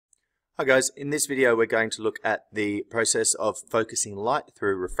Hi guys, in this video we're going to look at the process of focusing light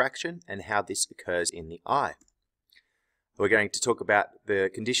through refraction and how this occurs in the eye. We're going to talk about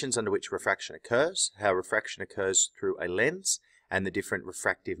the conditions under which refraction occurs, how refraction occurs through a lens, and the different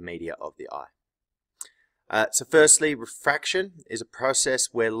refractive media of the eye. So firstly, refraction is a process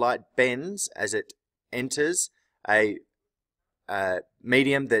where light bends as it enters a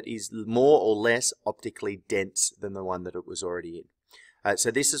medium that is more or less optically dense than the one that it was already in.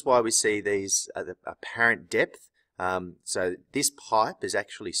 So this is why we see these apparent depth. So this pipe is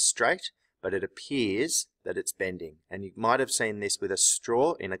actually straight, but it appears that it's bending. And you might have seen this with a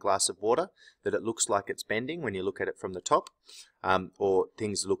straw in a glass of water, that it looks like it's bending when you look at it from the top, or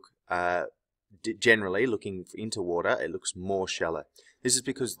things look, generally looking into water, it looks more shallow. This is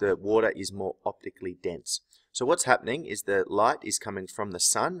because the water is more optically dense. So what's happening is the light is coming from the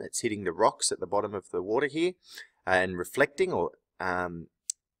sun, it's hitting the rocks at the bottom of the water here, and reflecting, or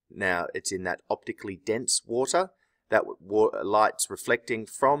now it's in that optically dense water. That light's reflecting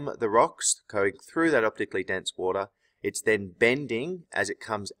from the rocks, going through that optically dense water. It's then bending as it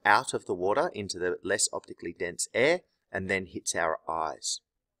comes out of the water into the less optically dense air and then hits our eyes.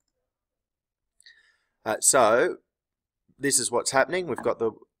 So this is what's happening. We've got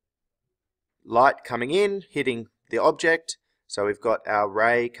the light coming in, hitting the object. So we've got our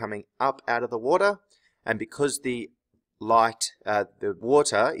ray coming up out of the water, and because the the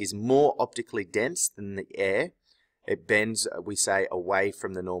water is more optically dense than the air, it bends, we say, away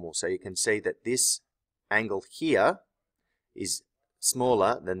from the normal. So you can see that this angle here is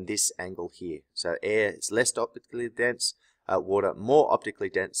smaller than this angle here. So air is less optically dense, water more optically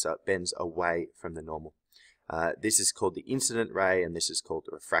dense, so it bends away from the normal. This is called the incident ray, and this is called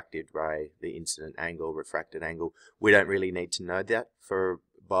the refracted ray, the incident angle, refracted angle. We don't really need to know that for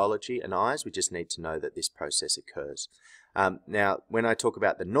biology and eyes, we just need to know that this process occurs. Now, when I talk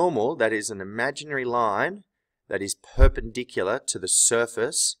about the normal, that is an imaginary line that is perpendicular to the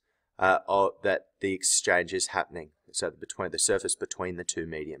surface that the exchange is happening. So between the surface between the two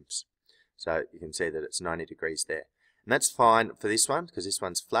mediums. So you can see that it's 90 degrees there. And that's fine for this one because this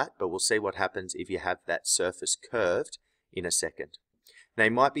one's flat, but we'll see what happens if you have that surface curved in a second. Now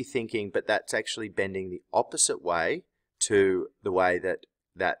you might be thinking, but that's actually bending the opposite way to the way that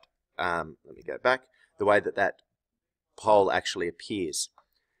let me go back, the way that pole actually appears.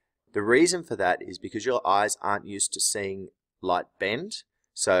 The reason for that is because your eyes aren't used to seeing light bend.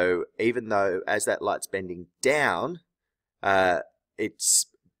 So even though as that light's bending down,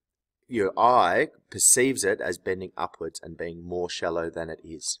 your eye perceives it as bending upwards and being more shallow than it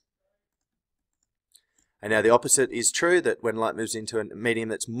is. And now the opposite is true, that when light moves into a medium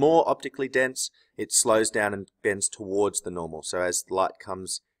that's more optically dense, it slows down and bends towards the normal. So as light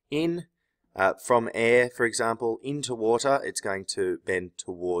comes in from air, for example, into water, it's going to bend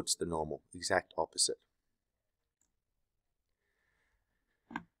towards the normal, exact opposite.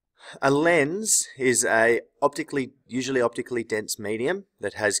 A lens is a usually optically dense medium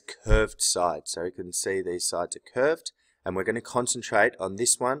that has curved sides. So you can see these sides are curved, and we're going to concentrate on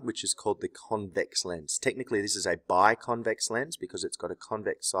this one, which is called the convex lens. Technically, this is a biconvex lens because it's got a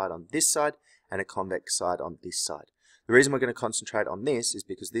convex side on this side and a convex side on this side. The reason we're going to concentrate on this is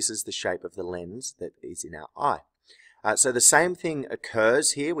because this is the shape of the lens that is in our eye. So the same thing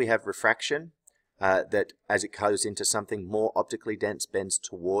occurs here. We have refraction, that as it goes into something more optically dense bends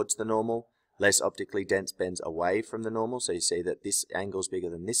towards the normal, less optically dense bends away from the normal. So you see that this angle's bigger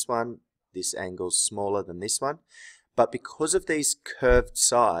than this one, this angle's smaller than this one. But because of these curved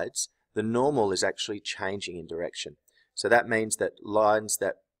sides, the normal is actually changing in direction. So that means that lines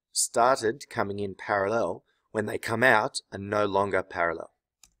that started coming in parallel, when they come out, are no longer parallel.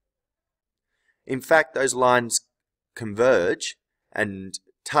 In fact, those lines converge and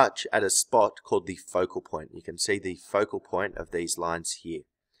touch at a spot called the focal point. You can see the focal point of these lines here.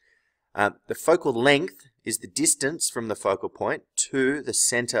 The focal length is the distance from the focal point to the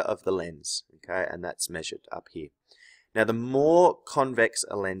center of the lens, okay, and that's measured up here. Now the more convex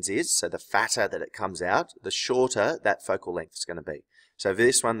a lens is, so the fatter that it comes out, the shorter that focal length is going to be. So for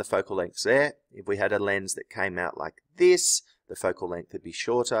this one, the focal length's there. If we had a lens that came out like this, the focal length would be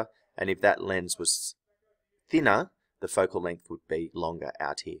shorter, and if that lens was thinner, the focal length would be longer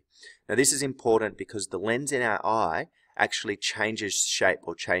out here. Now this is important because the lens in our eye actually changes shape,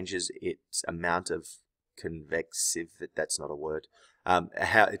 or changes its amount of convexive, that's not a word,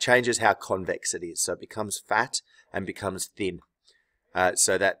 it changes how convex it is. So it becomes fat and becomes thin.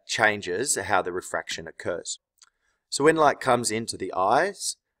 So that changes how the refraction occurs. So when light comes into the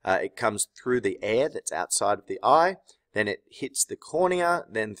eyes, it comes through the air that's outside of the eye, then it hits the cornea,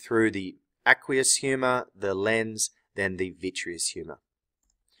 then through the aqueous humor, the lens, then the vitreous humor.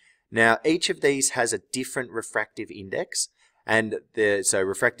 Now, each of these has a different refractive index, and so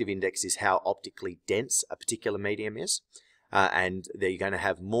refractive index is how optically dense a particular medium is, and you're going to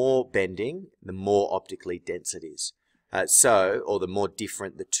have more bending the more optically dense it is. Or the more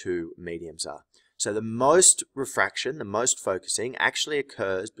different the two mediums are. So the most refraction, the most focusing, actually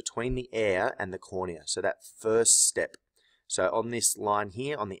occurs between the air and the cornea. So that first step. So on this line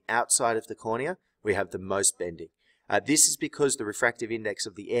here, on the outside of the cornea, we have the most bending. This is because the refractive index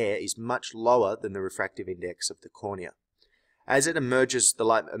of the air is much lower than the refractive index of the cornea. As it emerges, the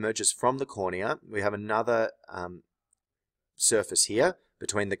light emerges from the cornea, we have another surface here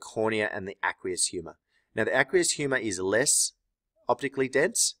between the cornea and the aqueous humor. Now the aqueous humor is less optically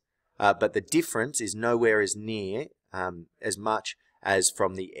dense, but the difference is nowhere as near as much as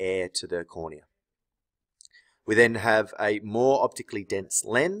from the air to the cornea. We then have a more optically dense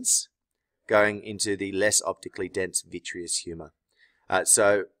lens going into the less optically dense vitreous humor.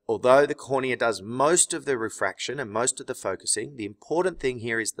 So although the cornea does most of the refraction and most of the focusing, the important thing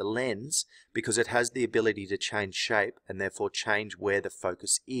here is the lens, because it has the ability to change shape and therefore change where the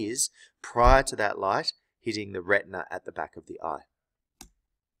focus is prior to that light hitting the retina at the back of the eye.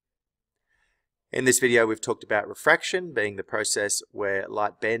 In this video, we've talked about refraction being the process where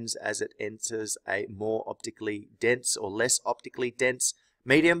light bends as it enters a more optically dense or less optically dense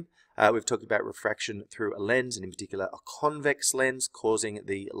medium. We've talked about refraction through a lens, and in particular a convex lens, causing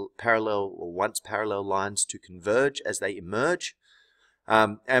the parallel or once parallel lines to converge as they emerge.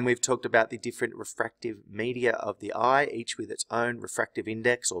 And we've talked about the different refractive media of the eye, each with its own refractive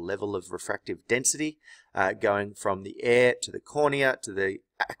index or level of refractive density, going from the air to the cornea to the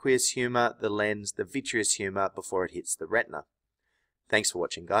aqueous humor, the lens, the vitreous humor before it hits the retina. Thanks for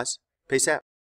watching, guys. Peace out.